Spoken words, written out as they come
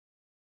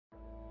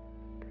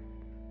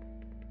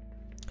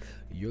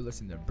You're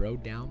listening to Bro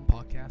Down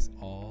Podcast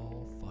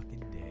all fucking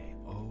day.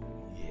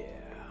 Oh, yeah.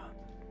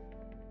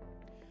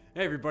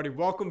 Hey, everybody.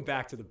 Welcome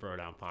back to the Bro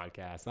Down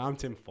Podcast. I'm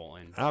Tim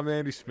Fulton. I'm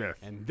Andy Smith.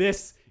 And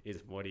this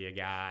is What Do You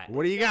Got?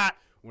 What do you got?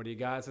 What Do You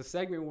Got is a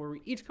segment where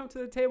we each come to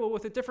the table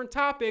with a different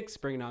topics,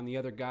 bringing on the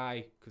other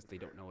guy because they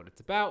don't know what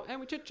it's about, and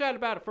we chit-chat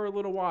about it for a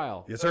little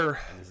while. Yes, sir.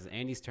 And this is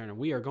Andy's turn, and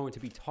we are going to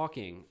be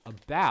talking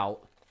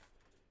about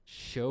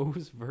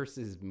shows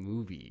versus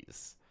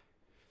movies.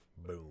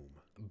 Boom.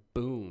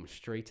 Boom,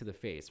 straight to the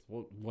face.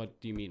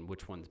 What do you mean?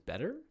 Which one's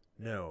better?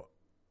 No,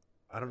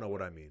 I don't know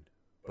what I mean,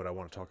 but I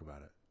want to talk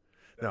about it.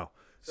 No.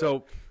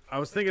 So I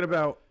was thinking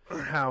about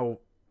how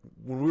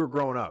when we were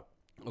growing up,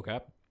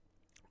 Okay.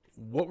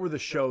 what were the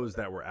shows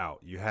that were out?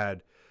 You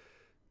had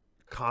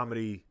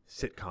comedy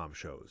sitcom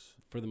shows.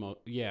 For the most,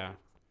 yeah.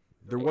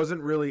 There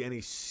wasn't really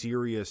any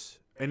serious,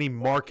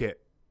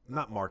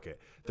 not market.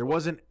 There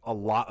wasn't a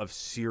lot of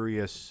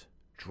serious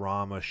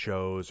drama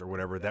shows or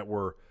whatever that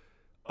were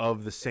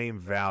of the same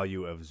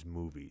value as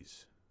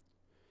movies.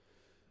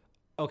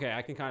 Okay,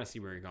 I can kind of see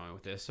where you're going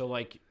with this. So,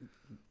 like,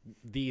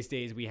 these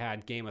days we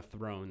had Game of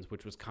Thrones,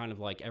 which was kind of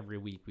like every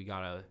week we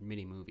got a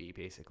mini movie,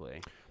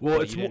 basically. Well,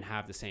 but it's you didn't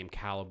have the same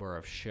caliber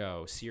of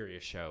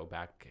serious show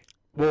back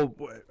Well,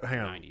 in hang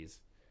the on.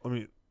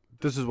 90s.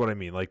 This is what I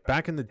mean. Like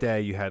back in the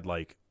day, you had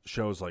like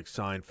shows like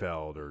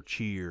Seinfeld or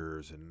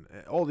Cheers and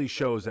all these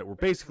shows that were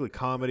basically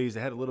comedies.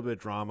 They had a little bit of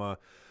drama,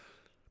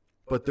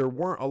 but there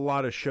weren't a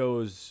lot of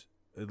shows,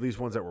 at least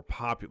ones that were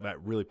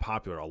really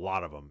popular. A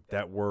lot of them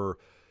that were,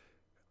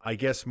 I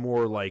guess,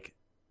 more like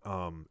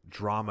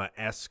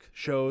drama-esque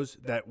shows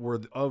that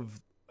were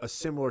of a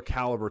similar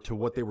caliber to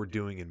what they were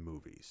doing in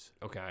movies.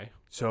 Okay.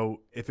 So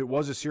if it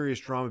was a serious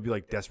drama, it'd be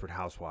like Desperate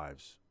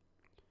Housewives.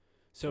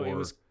 So it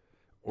was...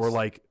 Or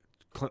like,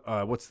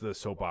 what's the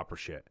soap opera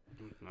shit?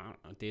 I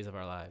don't know, Days of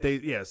Our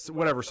Lives.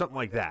 Whatever, something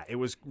like that. It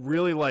was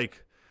really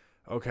like,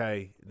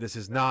 okay, this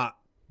is not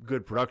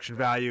good production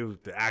value.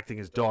 The acting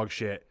is dog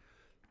shit,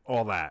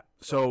 all that.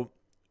 So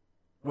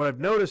what I've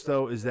noticed,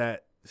 though, is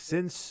that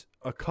since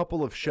a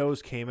couple of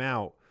shows came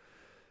out,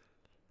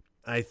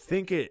 I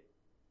think it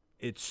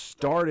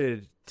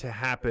started to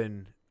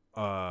happen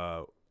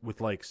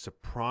with like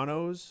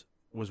Sopranos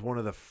was one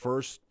of the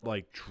first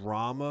like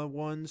drama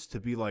ones to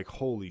be like,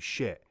 holy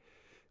shit.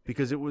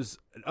 Because it was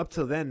up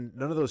till then,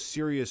 none of those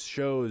serious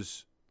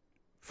shows,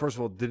 first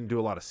of all, didn't do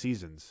a lot of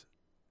seasons.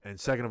 And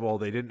second of all,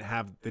 they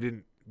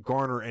didn't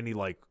garner any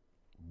like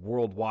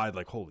worldwide,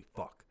 like, holy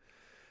fuck.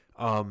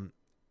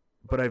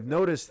 But I've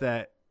noticed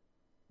that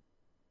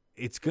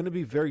it's going to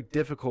be very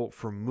difficult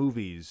for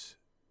movies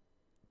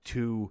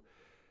to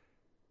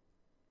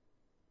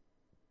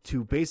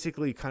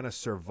basically kind of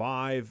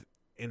survive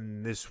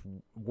in this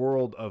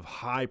world of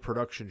high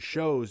production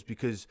shows,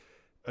 because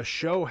a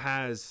show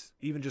has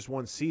even just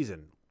one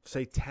season,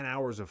 say 10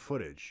 hours of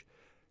footage.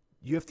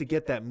 You have to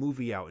get that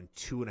movie out in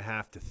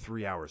 2.5 to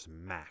 3 hours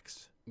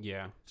max.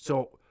 Yeah.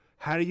 So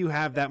how do you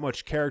have that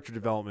much character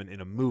development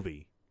in a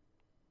movie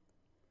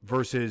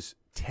versus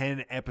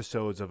 10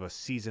 episodes of a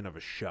season of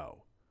a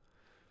show?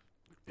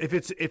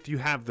 If you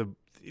have the,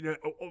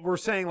 we're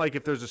saying like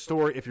if there's a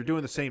story, if you're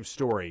doing the same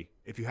story,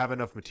 if you have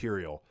enough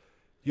material,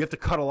 you have to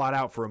cut a lot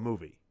out for a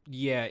movie.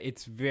 Yeah,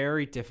 it's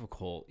very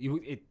difficult.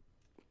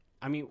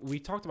 We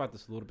talked about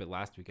this a little bit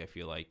last week. I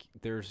feel like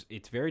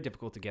it's very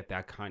difficult to get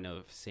that kind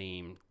of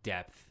same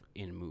depth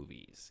in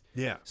movies.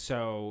 Yeah.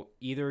 So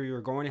either you're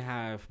going to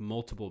have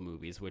multiple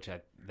movies, which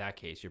at that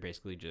case, you're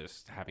basically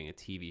just having a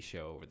TV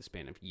show over the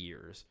span of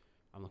years.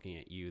 I'm looking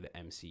at you, the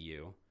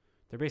MCU.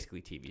 They're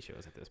basically TV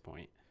shows at this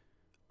point.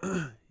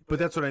 But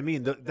that's what I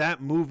mean.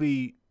 That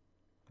movie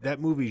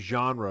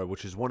genre,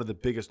 which is one of the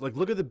biggest, like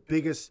look at the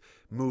biggest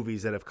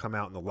movies that have come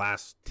out in the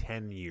last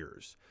 10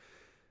 years.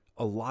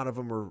 A lot of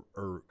them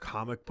are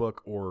comic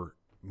book or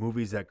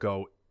movies that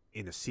go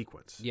in a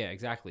sequence. Yeah,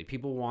 exactly.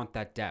 People want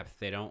that depth.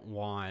 They don't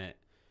want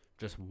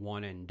just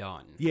one and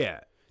done. Yeah.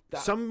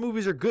 Some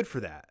movies are good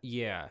for that.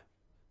 Yeah.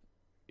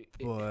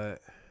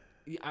 But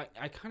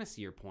I kind of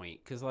see your point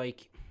because,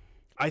 like,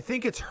 I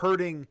think it's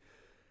hurting.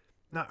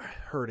 Not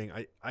hurting.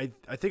 I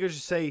think I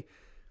should say,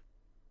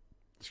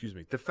 excuse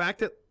me, the fact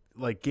that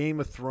like Game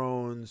of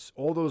Thrones,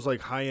 all those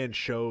like high-end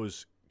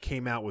shows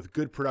came out with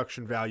good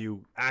production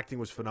value, acting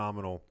was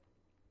phenomenal.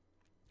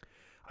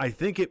 I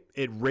think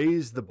it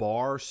raised the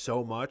bar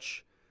so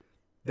much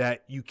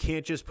that you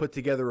can't just put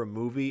together a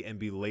movie and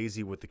be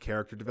lazy with the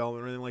character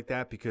development or anything like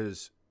that,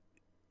 because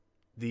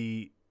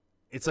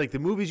it's like the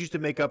movies used to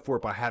make up for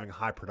it by having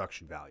high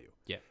production value.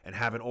 Yeah. And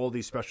having all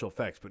these special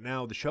effects. But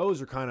now the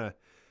shows are kind of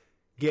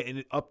getting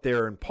it up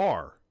there in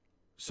par.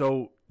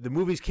 So the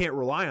movies can't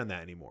rely on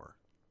that anymore.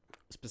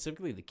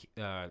 Specifically the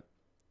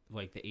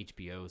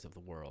HBOs of the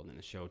world and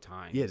the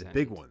Showtime. Yeah, the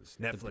big ones.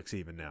 Netflix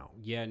even now.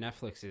 Yeah,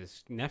 Netflix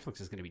is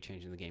going to be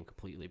changing the game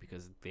completely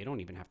because they don't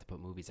even have to put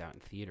movies out in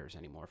theaters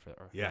anymore for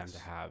them to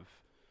have.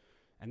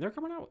 And they're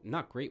coming out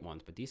not great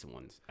ones, but decent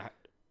ones.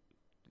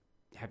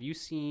 Have you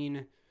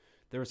seen?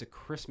 There was a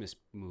Christmas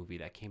movie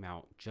that came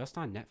out just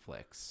on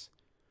Netflix.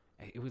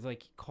 It was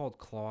like called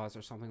Claws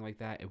or something like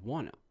that. It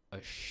won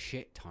a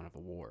shit ton of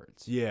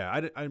awards. Yeah,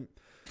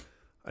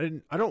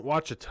 I don't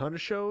watch a ton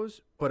of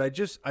shows, but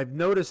I've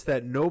noticed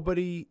that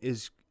nobody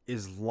is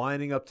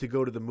lining up to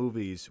go to the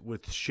movies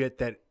with shit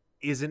that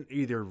isn't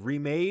either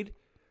remade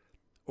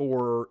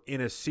or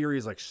in a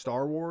series like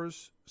Star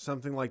Wars,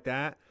 something like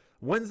that.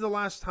 When's the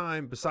last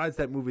time, besides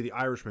that movie The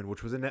Irishman,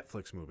 which was a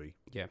Netflix movie?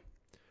 Yeah.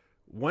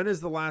 When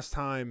is the last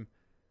time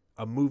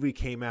a movie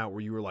came out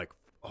where you were like,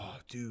 "Oh,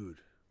 dude,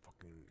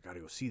 fucking got to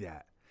go see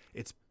that"?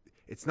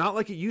 It's not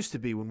like it used to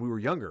be when we were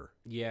younger.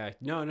 Yeah.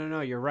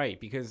 No, you're right,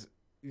 because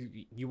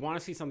you want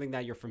to see something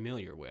that you're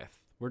familiar with.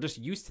 We're just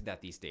used to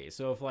that these days.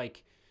 So if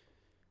like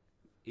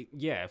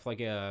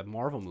a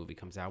Marvel movie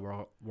comes out,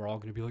 we're all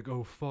gonna be like,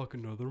 "Oh fuck,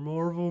 another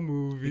Marvel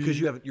movie," Because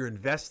you're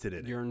invested in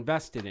it. You're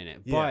invested in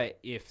it. Yeah. But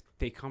if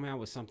they come out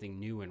with something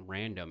new and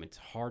random, it's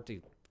hard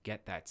to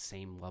get that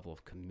same level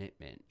of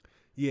commitment.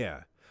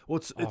 Yeah.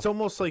 Well, it's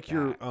almost like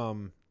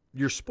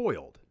you're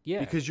spoiled. Yeah.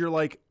 Because you're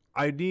like,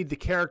 I need the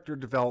character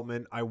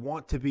development. I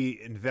want to be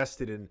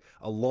invested in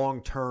a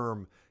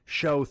long-term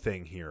show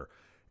thing here.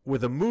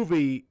 With a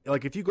movie,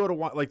 like if you go to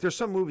watch, like there's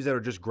some movies that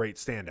are just great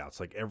standouts.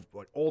 Like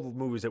all the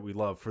movies that we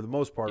love, for the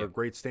most part, are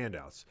great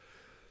standouts.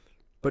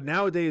 But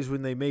nowadays,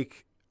 when they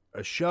make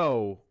a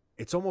show,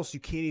 it's almost you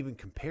can't even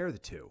compare the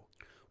two.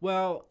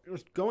 Well,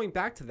 going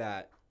back to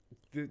that,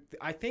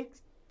 I think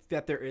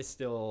that there is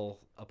still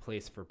a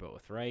place for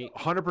both, right?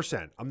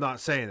 100%. I'm not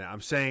saying that.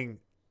 I'm saying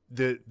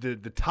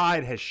the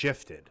tide has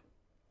shifted.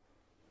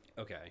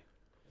 Okay.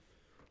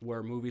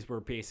 Where movies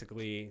were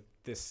basically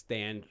this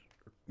stand.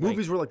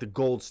 Movies were like the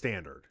gold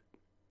standard.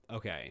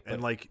 Okay.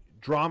 And like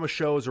drama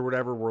shows or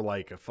whatever were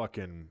like a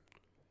fucking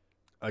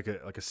like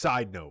a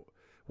side note.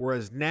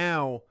 Whereas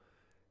now,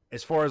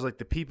 as far as like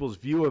the people's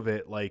view of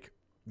it, like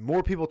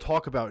more people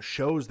talk about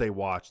shows they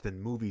watch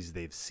than movies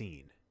they've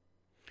seen.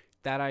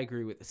 That I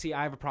agree with. See,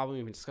 I have a problem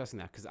even discussing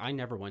that because I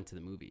never went to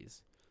the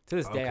movies. To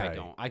this day, I Okay.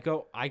 don't.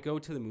 I go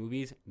to the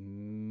movies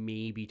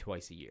maybe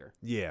twice a year.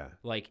 Yeah.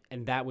 Like,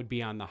 and that would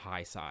be on the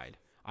high side.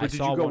 But did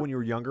you go when you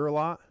were younger a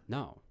lot?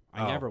 No,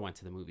 I never went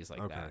to the movies like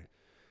that. Like,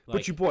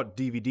 But you bought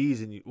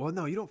DVDs and you. Well,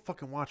 no, you don't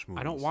fucking watch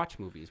movies. I don't watch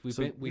movies. We've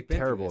you're been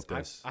terrible through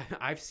at this.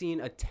 I've seen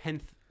a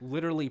tenth,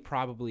 literally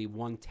probably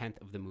 1/10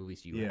 of the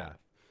movies you Yeah. have.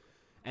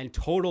 And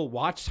total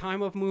watch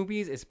time of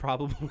movies is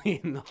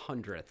probably in the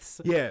hundredths.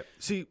 Yeah.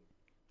 See.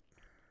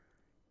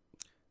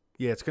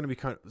 Yeah, it's gonna be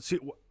kind of. See,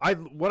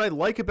 what I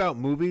like about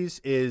movies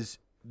is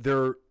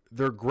they're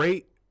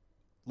great.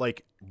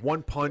 Like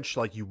one punch,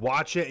 like you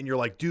watch it and you're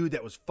like, dude,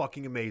 that was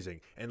fucking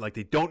amazing, and like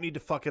they don't need to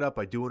fuck it up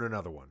by doing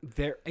another one.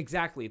 There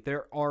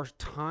are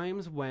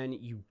times when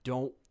you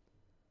don't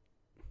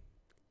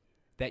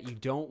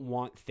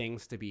want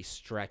things to be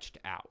stretched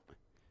out.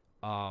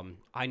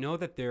 I know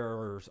that there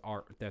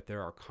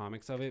are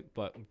comics of it,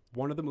 but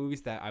one of the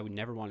movies that I would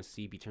never want to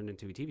see be turned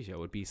into a TV show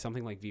would be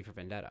something like V for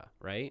Vendetta,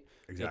 right?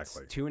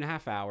 Exactly. It's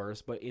 2.5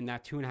 hours, but in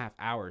that 2.5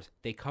 hours,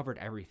 they covered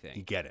everything.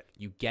 You get it.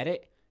 You get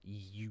it.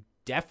 You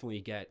definitely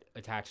get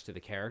attached to the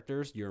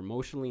characters. You're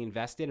emotionally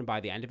invested, and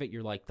by the end of it,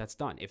 you're like, that's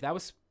done. If that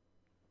was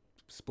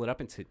split up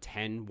into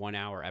 10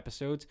 one-hour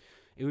episodes,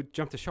 it would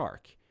jump the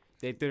shark.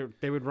 They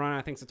would run out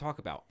of things to talk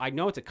about. I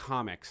know it's a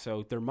comic,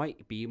 so there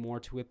might be more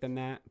to it than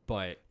that,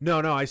 but No,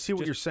 I see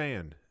what you're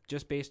saying.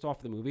 just based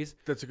off the movies,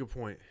 That's a good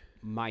point.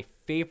 my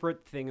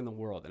favorite thing in the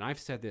world, and I've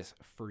said this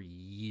for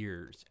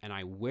years, and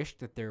I wish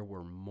that there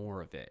were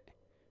more of it,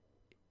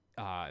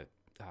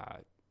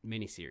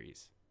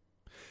 miniseries.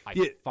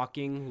 I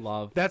fucking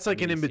love That's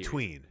like an miniseries.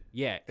 in-between.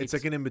 Yeah. It's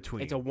like an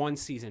in-between. It's a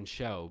one-season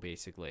show,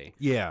 basically.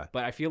 Yeah.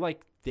 But I feel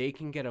like they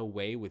can get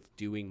away with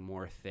doing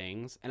more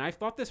things. And I've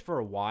thought this for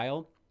a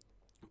while.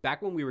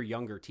 Back when we were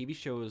younger, TV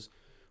shows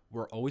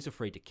were always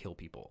afraid to kill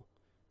people.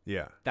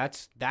 Yeah.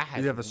 That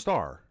has You have a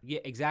star.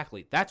 Yeah,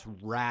 exactly. That's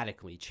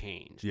radically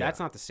changed. Yeah. That's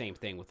not the same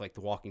thing with like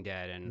The Walking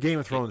Dead and Game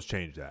of Thrones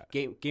changed that.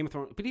 Game of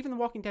Thrones, but even The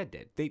Walking Dead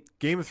did.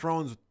 Game of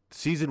Thrones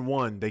season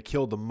 1, they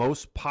killed the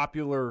most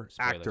popular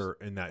Spoilers. actor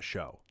in that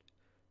show.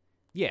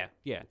 Yeah,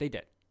 they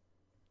did.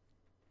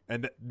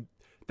 And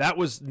that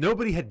was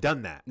nobody had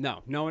done that.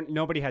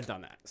 Nobody had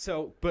done that.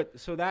 So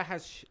that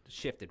has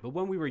shifted. But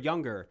when we were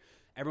younger,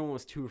 everyone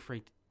was too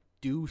afraid to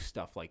do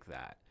stuff like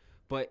that.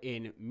 But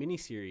in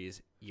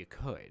miniseries, you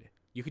could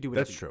do whatever.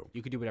 That's true.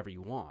 You could do whatever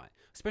you want,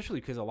 especially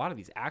because a lot of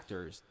these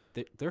actors,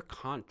 they're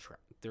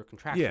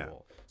contractual. Yeah.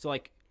 So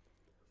like,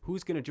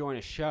 who's going to join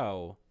a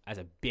show as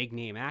a big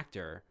name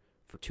actor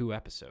for 2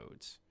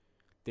 episodes?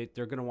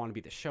 They're going to want to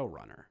be the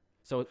showrunner.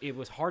 So it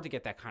was hard to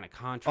get that kind of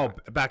contract.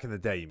 Oh, back in the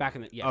day. Back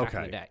in the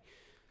day.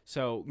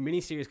 So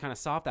miniseries kind of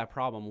solved that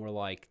problem. Where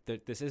like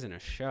this isn't a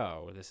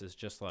show. This is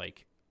just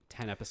like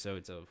 10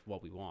 episodes of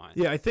what we want.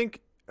 Yeah, I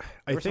think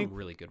some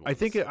really good ones. I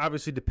think it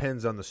obviously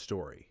depends on the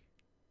story.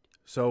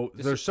 So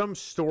there's some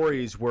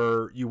stories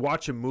where you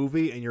watch a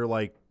movie and you're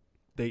like,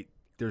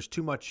 there's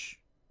too much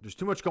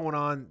going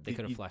on. They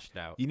could have fleshed it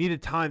out. You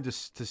needed time to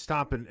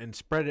stop and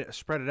spread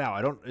it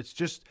out. It's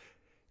just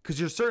because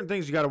there's certain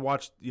things you got to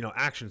watch.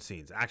 Action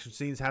scenes. Action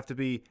scenes have to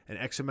be an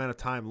X amount of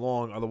time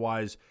long.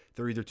 Otherwise,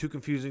 they're either too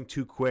confusing,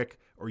 too quick,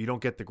 or you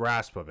don't get the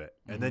grasp of it.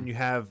 And then you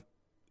have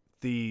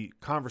the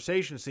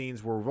conversation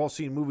scenes where we've all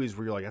seen movies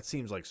where you're like, that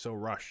seems like so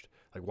rushed.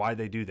 Like, why'd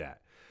they do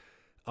that?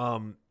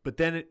 But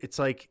then it's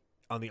like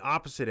on the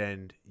opposite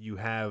end, you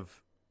have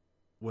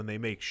when they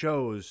make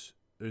shows,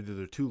 either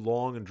they're too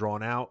long and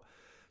drawn out.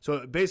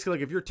 So basically,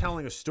 like if you're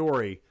telling a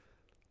story,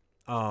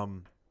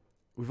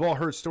 we've all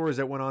heard stories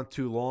that went on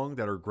too long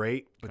that are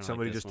great, but Kinda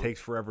somebody like this just one. takes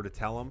forever to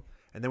tell them.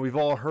 And then we've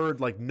all heard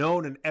like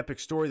known an epic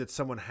story that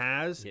someone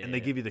has, and they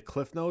give you the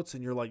cliff notes,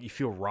 and you're like, you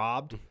feel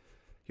robbed.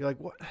 You're like,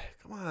 what?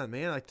 Come on,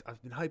 man!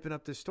 I've been hyping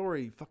up this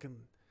story. You fucking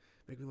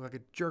make me look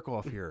like a jerk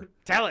off here.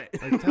 Tell it.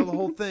 Like, tell the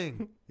whole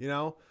thing, you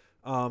know.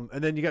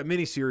 And then you got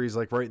miniseries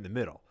like right in the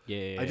middle.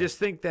 Yeah. I just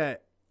think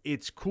that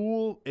it's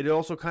cool. It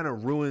also kind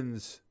of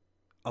ruins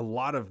a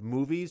lot of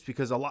movies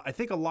because I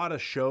think a lot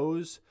of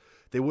shows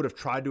they would have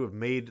tried to have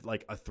made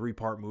like a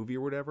 3-part movie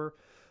or whatever.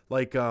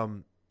 Like,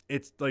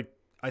 it's like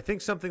I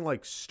think something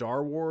like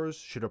Star Wars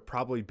should have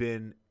probably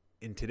been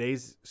in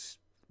today's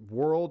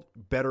world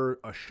better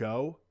a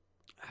show.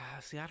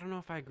 See, I don't know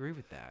if I agree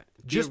with that.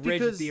 Just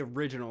because the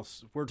original,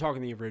 we're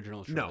talking the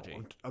original trilogy.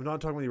 No, I'm not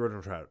talking about the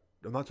original trilogy.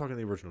 I'm not talking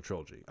the original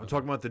trilogy. I'm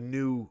talking about the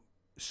new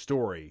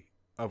story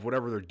of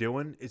whatever they're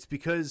doing. It's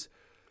because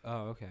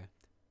okay.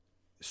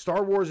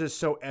 Star Wars is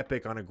so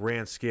epic on a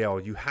grand scale.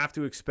 You have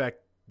to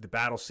expect the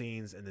battle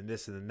scenes and then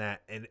this and then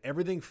that, and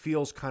everything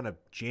feels kind of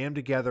jammed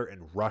together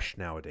and rushed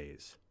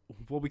nowadays.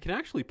 Well, we can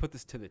actually put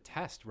this to the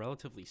test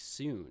relatively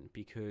soon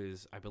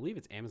because I believe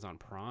it's Amazon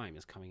Prime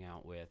is coming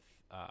out with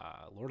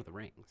Lord of the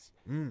Rings.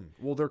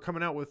 Well, they're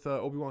coming out with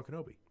Obi-Wan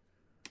Kenobi.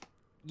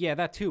 Yeah,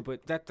 that too,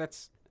 but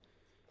that's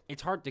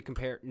it's hard to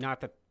compare. Not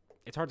that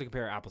it's hard to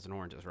compare apples and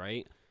oranges,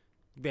 right?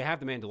 They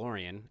have the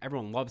Mandalorian.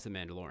 Everyone loves the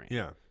Mandalorian.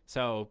 Yeah.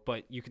 So,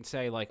 but you can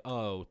say like,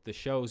 oh, the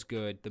show's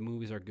good, the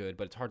movies are good,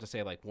 but it's hard to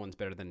say like one's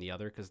better than the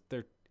other because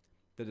they're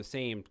the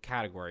same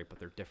category, but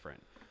they're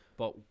different.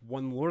 But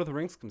when Lord of the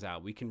Rings comes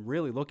out, we can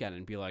really look at it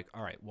and be like,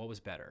 all right, what was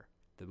better,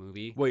 the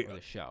movie or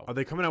the show? Are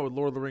they coming out with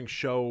Lord of the Rings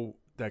show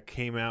that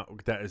came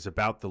out that is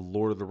about the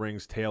Lord of the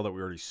Rings tale that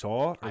we already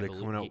saw? Or are they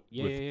coming out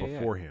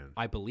beforehand?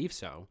 I believe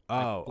so.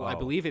 I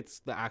believe it's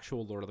the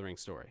actual Lord of the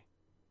Rings story.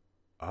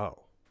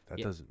 Oh,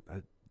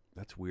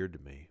 that's weird to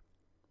me.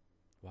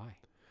 Why?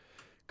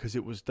 Because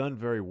it was done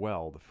very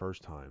well the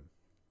first time.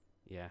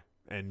 Yeah.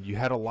 And you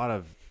had a lot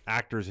of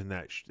actors in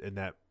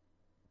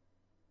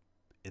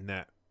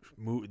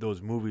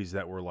those movies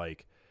that were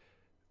like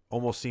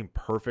almost seemed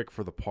perfect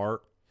for the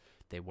part.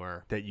 They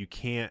were. That you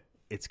can't.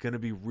 It's going to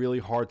be really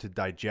hard to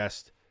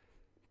digest.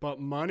 But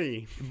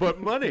money.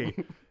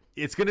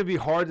 It's going to be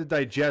hard to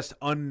digest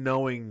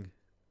unknowing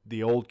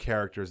the old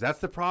characters. That's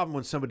the problem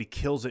when somebody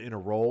kills it in a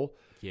role.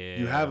 Yeah.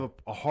 You have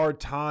a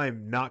hard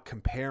time not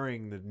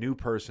comparing the new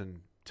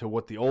person to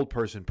what the old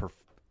person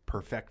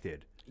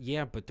perfected.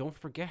 Yeah, but don't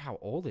forget how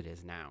old it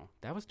is now.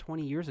 That was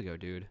 20 years ago,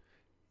 dude.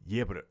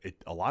 Yeah, but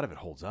a lot of it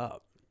holds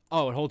up.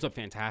 Oh, it holds up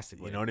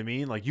fantastically. You know what I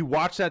mean? Like, you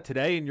watch that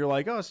today and you're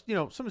like, oh,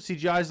 some of the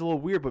CGI is a little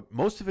weird, but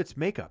most of it's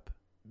makeup.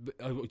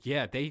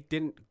 Yeah, they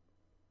didn't.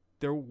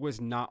 There was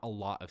not a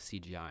lot of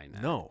CGI in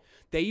that. No.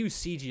 They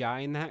used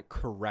CGI in that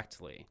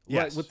correctly.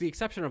 Yes. With the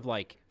exception of,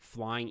 like,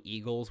 flying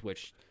eagles,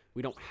 which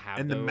we don't have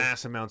and those. the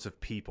mass amounts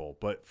of people.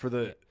 But for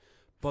the... Yeah.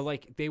 But,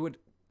 like, they would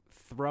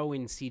throw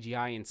in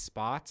CGI in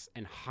spots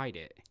and hide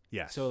it.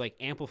 Yes. So, like,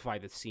 amplify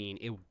the scene.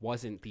 It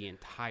wasn't the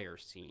entire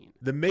scene.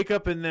 The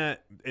makeup in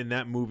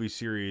that movie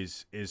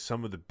series is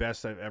some of the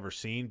best I've ever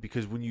seen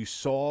because when you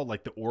saw,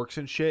 like, the orcs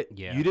and shit,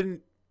 you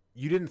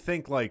didn't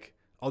think, like,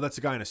 oh, that's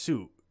a guy in a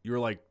suit. You were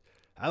like,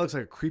 that looks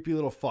like a creepy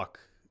little fuck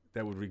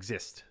that would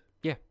exist.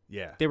 Yeah.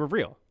 Yeah. They were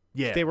real.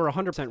 Yeah. They were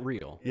 100%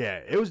 real. Yeah.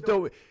 It was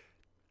dope.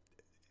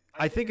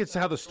 I think it's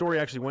how the story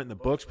actually went in the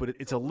books, but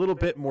it's a little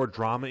bit more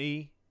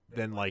drama-y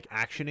than, like,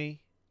 action-y.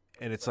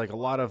 And it's, like, a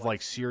lot of,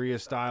 like,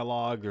 serious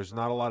dialogue. There's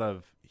not a lot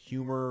of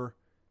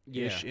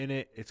humor-ish in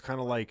it. It's kind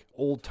of, like,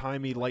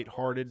 old-timey,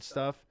 lighthearted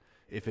stuff,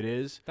 if it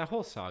is. That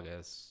whole saga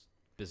is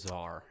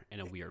bizarre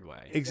in a weird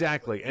way.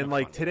 Exactly. And,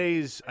 like,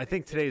 today's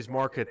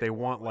market, they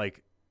want,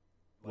 like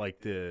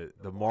the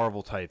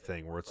Marvel type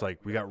thing where it's like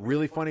we got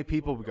really funny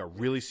people, we got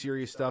really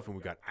serious stuff, and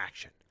we got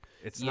action.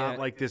 It's not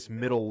like this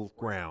middle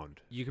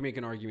ground. You can make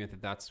an argument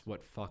that that's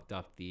what fucked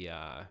up the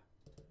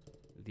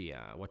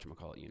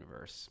whatchamacallit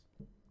universe.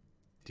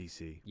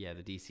 DC. Yeah,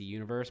 the DC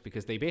universe,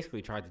 because they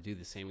basically tried to do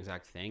the same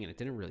exact thing and it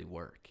didn't really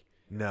work.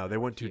 No, they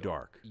went too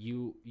dark.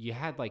 You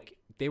had, like,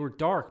 they were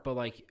dark, but,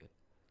 like,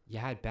 you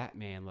had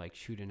Batman, like,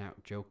 shooting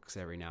out jokes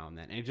every now and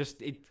then. And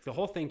the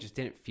whole thing just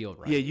didn't feel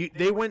right. Yeah,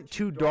 they went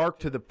too dark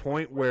to the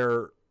point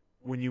where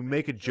when you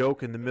make a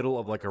joke in the middle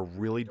of, like, a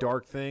really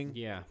dark thing,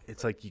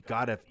 it's like you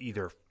gotta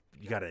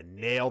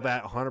nail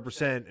that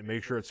 100% and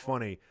make sure it's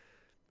funny,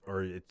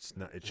 or it's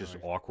not. It's just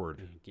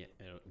awkward. Yeah,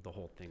 the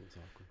whole thing is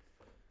awkward.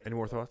 Any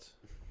more thoughts?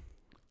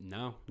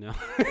 No. All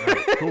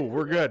right, cool,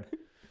 we're good.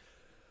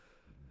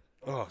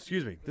 Oh,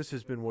 excuse me. This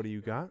has been What Do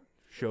You Got?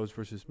 Shows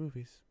versus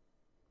movies.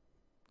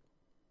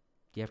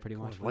 Yeah, pretty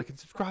much. Like and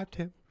subscribe,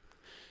 Tim.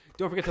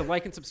 Don't forget to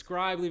like and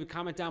subscribe. Leave a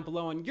comment down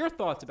below on your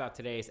thoughts about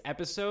today's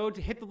episode.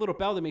 Hit the little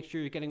bell to make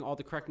sure you're getting all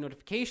the correct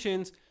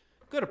notifications.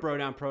 Go to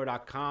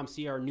brodownpro.com.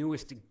 See our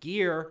newest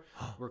gear.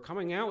 We're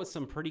coming out with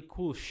some pretty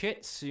cool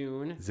shit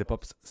soon.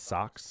 Zip-ups,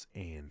 socks,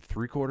 and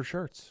 3/4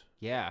 shirts.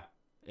 Yeah.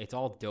 It's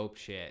all dope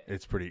shit.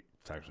 It's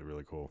actually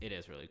really cool. It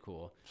is really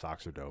cool.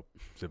 Socks are dope.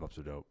 Zip-ups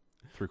are dope.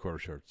 3/4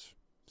 shirts.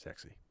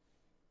 Sexy.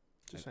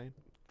 Just saying.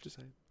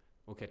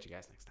 We'll catch you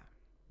guys next time.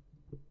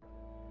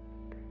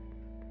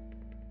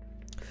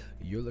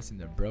 You're listening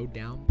to Bro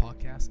Down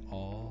Podcast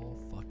all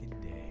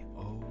fucking day.